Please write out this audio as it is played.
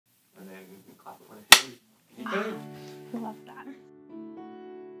I love that.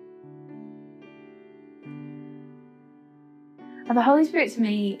 The Holy Spirit to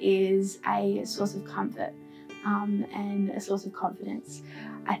me is a source of comfort and a source of confidence.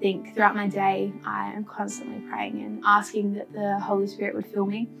 I think throughout my day, I am constantly praying and asking that the Holy Spirit would fill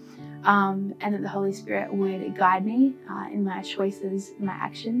me and that the Holy Spirit would guide me in my choices, in my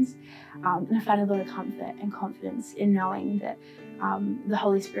actions. And I find a lot of comfort and confidence in knowing that the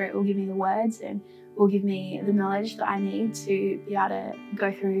Holy Spirit will give me the words and will give me the knowledge that I need to be able to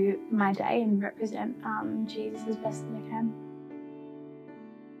go through my day and represent Jesus as best as I can.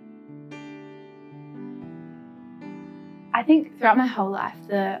 I think throughout my whole life,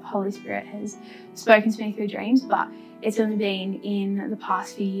 the Holy Spirit has spoken to me through dreams, but it's only been in the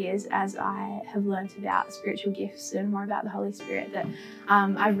past few years as I have learned about spiritual gifts and more about the Holy Spirit that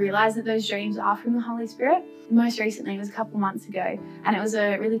I've realised that those dreams are from the Holy Spirit. Most recently, it was a couple months ago, and it was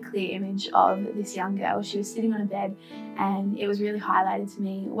a really clear image of this young girl. She was sitting on a bed, and it was really highlighted to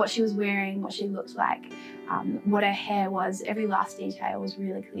me what she was wearing, what she looked like, what her hair was. Every last detail was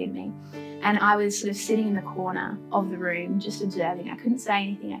really clear to me. And I was sort of sitting in the corner of the room, just observing. I couldn't say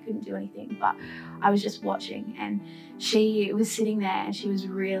anything, I couldn't do anything, but I was just watching. And she was sitting there, and she was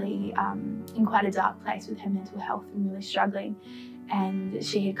really in quite a dark place with her mental health and really struggling. And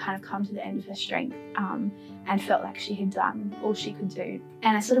she had kind of come to the end of her strength and felt like she had done all she could do.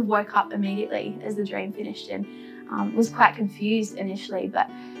 And I sort of woke up immediately as the dream finished and was quite confused initially, but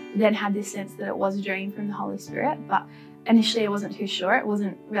then had this sense that it was a dream from the Holy Spirit. But initially I wasn't too sure. It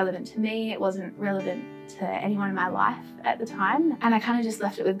wasn't relevant to me. It wasn't relevant to anyone in my life at the time. And I kind of just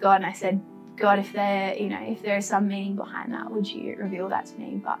left it with God, and I said, God, if there is some meaning behind that, would you reveal that to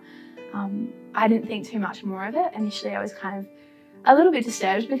me? But I didn't think too much more of it. Initially I was kind of a little bit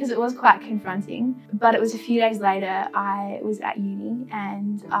disturbed because it was quite confronting. But it was a few days later, I was at uni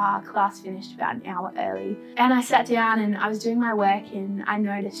and our class finished about an hour early. And I sat down and I was doing my work, and I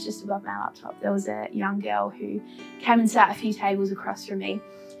noticed just above my laptop there was a young girl who came and sat a few tables across from me.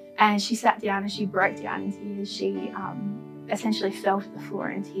 And she sat down and she broke down in tears. She essentially fell to the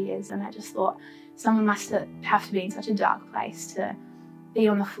floor in tears. And I just thought, someone must have to be in such a dark place to be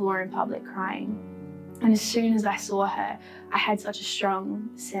on the floor in public crying. And as soon as I saw her, I had such a strong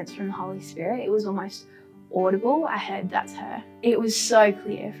sense from the Holy Spirit. It was almost audible. I heard, that's her. It was so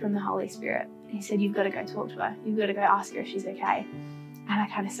clear from the Holy Spirit. He said, you've got to go talk to her. You've got to go ask her if she's okay. And I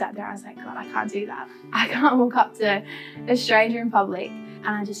kind of sat there. I was like, God, I can't do that. I can't walk up to a stranger in public. And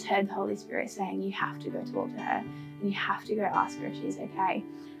I just heard the Holy Spirit saying, you have to go talk to her and you have to go ask her if she's okay.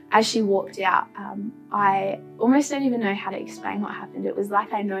 As she walked out, I almost don't even know how to explain what happened. It was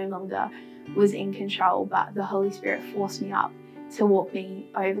like I no longer was in control, but the Holy Spirit forced me up to walk me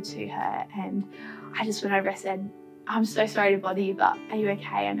over to her. And I just went over, I said, I'm so sorry to bother you, but are you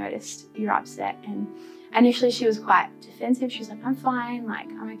okay? I noticed you're upset. And initially she was quite defensive. She was like, I'm fine, like,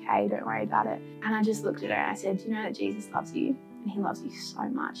 I'm okay, don't worry about it. And I just looked at her and I said, do you know that Jesus loves you? And he loves you so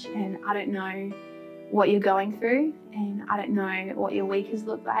much. And I don't know what you're going through, and I don't know what your week has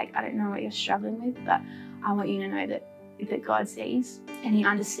looked like. I don't know what you're struggling with, but I want you to know that God sees and he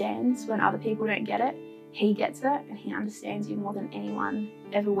understands when other people don't get it. He gets it, and he understands you more than anyone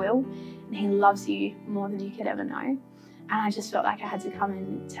ever will, and he loves you more than you could ever know. And I just felt like I had to come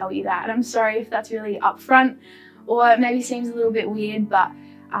and tell you that. And I'm sorry if that's really upfront or it maybe seems a little bit weird, but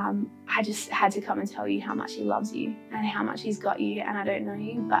I just had to come and tell you how much he loves you and how much he's got you. And I don't know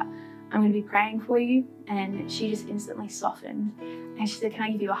you, but I'm going to be praying for you. And she just instantly softened. And she said, can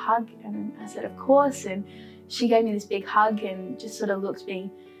I give you a hug? And I said, of course. And she gave me this big hug and just sort of looked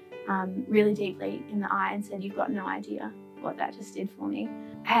me really deeply in the eye and said, you've got no idea what that just did for me.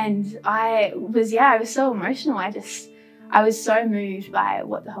 And I was so emotional. I was so moved by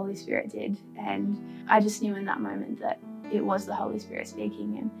what the Holy Spirit did. And I just knew in that moment that it was the Holy Spirit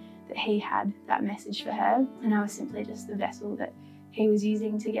speaking and that he had that message for her. And I was simply just the vessel that he was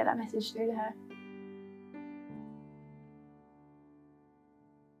using to get that message through to her.